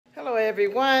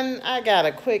everyone. I got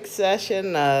a quick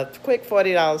session, a quick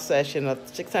 $40 session of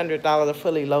 $600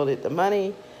 fully loaded the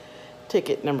money.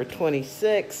 Ticket number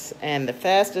 26 and the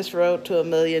fastest road to $1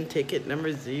 million, ticket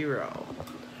number 0.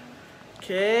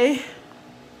 Okay.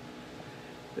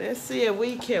 Let's see if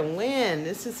we can win.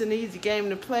 This is an easy game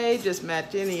to play. Just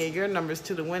match any of your numbers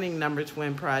to the winning numbers,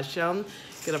 win prize shown.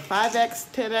 Get a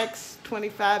 5x, 10x,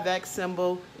 25x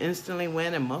symbol, instantly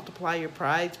win, and multiply your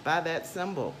prize by that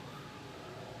symbol.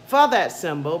 For that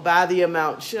symbol, by the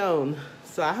amount shown.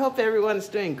 So I hope everyone's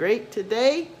doing great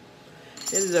today.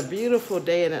 It is a beautiful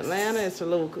day in Atlanta. It's a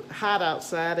little hot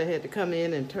outside. I had to come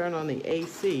in and turn on the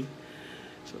AC.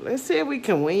 So let's see if we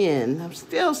can win. I'm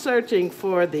still searching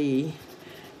for the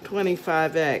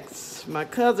 25x. My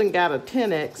cousin got a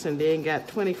 10x and then got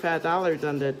 $25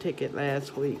 on the ticket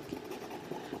last week.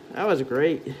 That was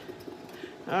great.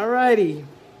 Alrighty.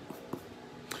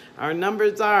 Our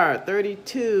numbers are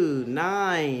 32,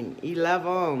 9,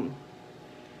 11,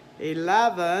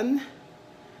 11,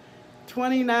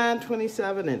 29,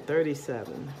 27, and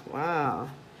 37. Wow.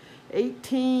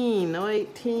 18, no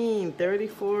 18,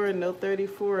 34, no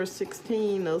 34,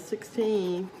 16, no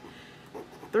 16.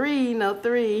 3, no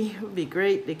 3. Would be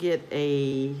great to get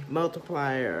a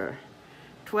multiplier.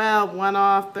 12, 1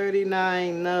 off,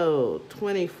 39, no.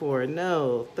 24,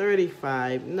 no.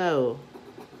 35, no.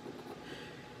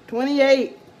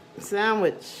 28,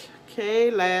 sandwich. Okay,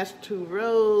 last 2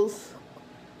 rows.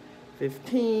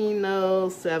 15, no.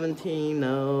 17,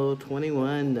 no.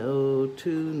 21, no.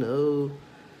 2, no.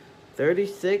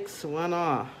 36, 1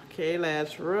 off. Okay,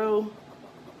 last row.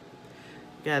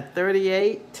 Got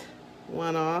 38,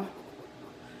 1 off.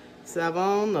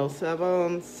 7, no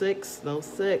 7. 6, no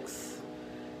 6.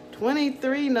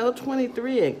 23, no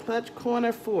 23. And clutch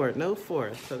corner 4, no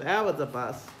 4. So that was a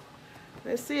bust.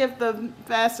 Let's see if the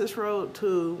fastest road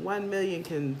to 1 million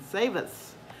can save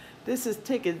us. This is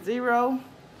ticket 0.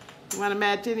 You want to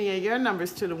match any of your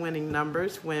numbers to the winning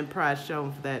numbers, win prize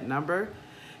shown for that number.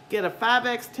 Get a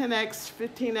 5x, 10x,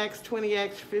 15x,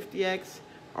 20x, 50x,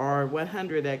 or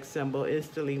 100x symbol,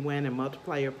 instantly win and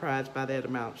multiply your prize by that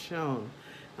amount shown.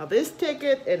 Now this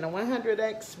ticket and the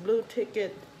 100x blue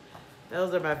ticket,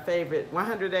 those are my favorite.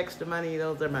 100x the money,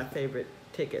 those are my favorite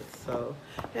tickets. So,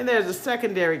 and there's a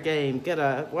secondary game. Get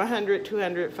a 100,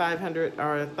 200, 500,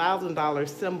 or $1,000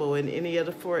 symbol in any of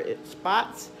the 4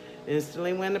 spots.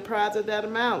 Instantly win the prize of that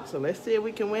amount. So let's see if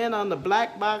we can win on the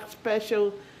black box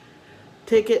special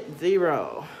ticket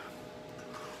 0.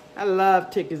 I love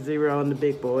ticket 0 on the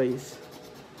big boys.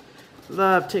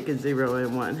 Love ticket 0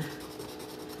 and 1.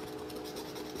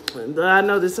 And I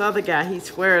know this other guy, he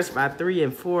swears by 3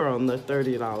 and 4 on the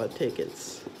 $30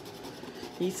 tickets.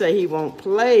 He say he won't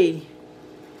play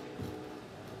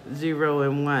 0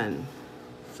 and 1.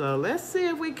 So let's see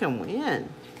if we can win.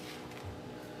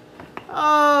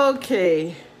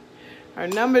 Okay. Our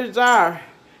numbers are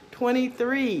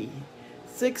 23,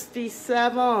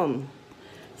 67,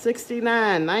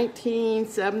 69, 19,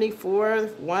 74,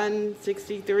 1,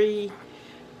 63,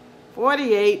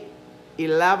 48,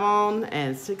 11,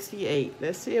 and 68.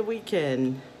 Let's see if we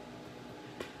can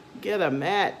get a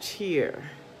match here.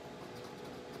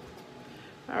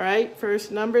 All right,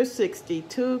 first number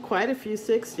 62, quite a few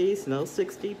 60s, no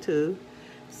 62.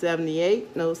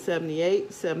 78, no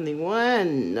 78.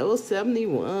 71, no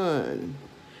 71.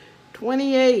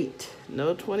 28,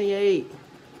 no 28.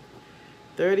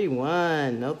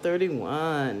 31, no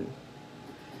 31.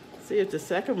 See if the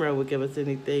second row will give us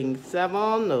anything.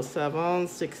 7, no 7.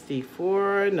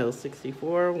 64, no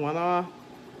 64. 1 off.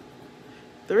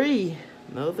 3,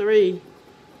 no 3.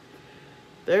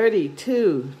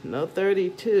 32, no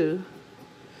 32.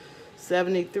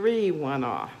 73, 1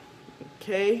 off.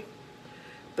 Okay.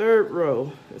 Third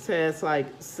row. It has like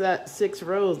 6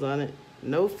 rows on it.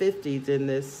 No 50s in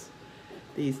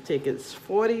these tickets.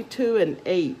 42 and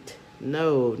 8.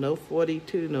 No, no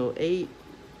 42, no 8.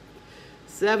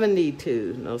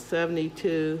 72, no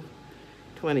 72.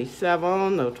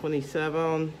 27, no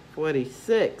 27.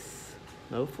 46,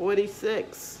 no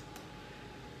 46.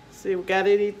 See, we got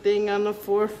anything on the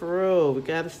 4th row. We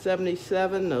got a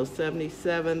 77, no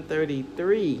 77.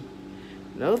 33,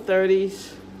 no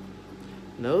 30s.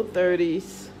 No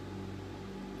 30s.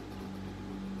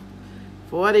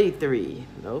 43,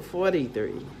 no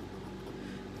 43.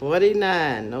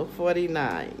 49, no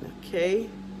 49. Okay.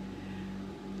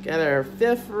 Got our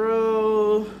 5th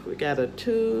row. We got a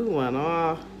 2, 1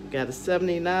 off. We got a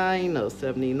 79, no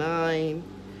 79.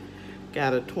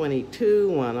 Got a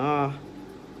 22, 1 off.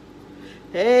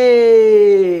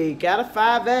 Hey, got a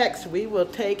 5x. We will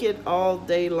take it all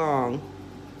day long.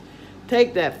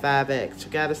 Take that 5x.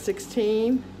 We got a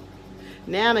 16.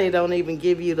 Now they don't even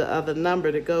give you the other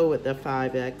number to go with the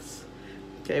 5x.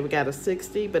 Okay, we got a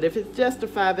 60, but if it's just a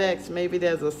 5x, maybe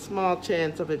there's a small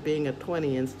chance of it being a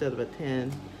 20 instead of a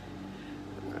 10.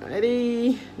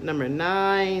 Alrighty, number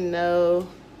 9, no.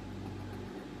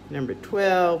 Number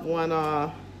 12, 1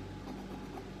 off.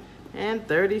 And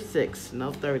 36,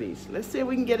 no 30s. Let's see if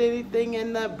we can get anything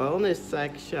in the bonus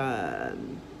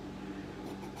section.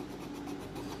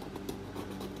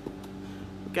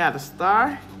 Got a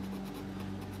star.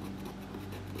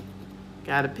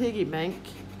 Got a piggy bank.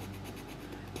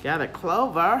 Got a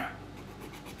clover.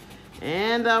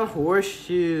 And a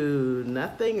horseshoe.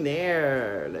 Nothing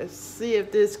there. Let's see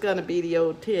if this is going to be the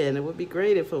old 10. It would be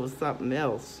great if it was something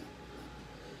else.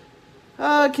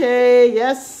 Okay,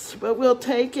 yes, but we'll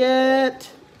take it.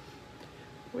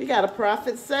 We got a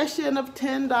profit session of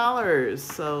 $10.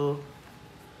 So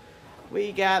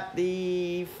we got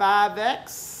the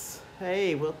 5x.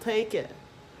 Hey, we'll take it.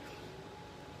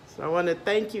 So I want to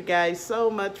thank you guys so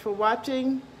much for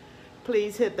watching.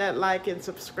 Please hit that like and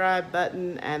subscribe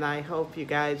button, and I hope you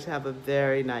guys have a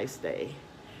very nice day.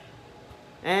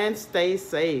 And stay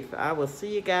safe. I will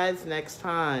see you guys next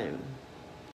time.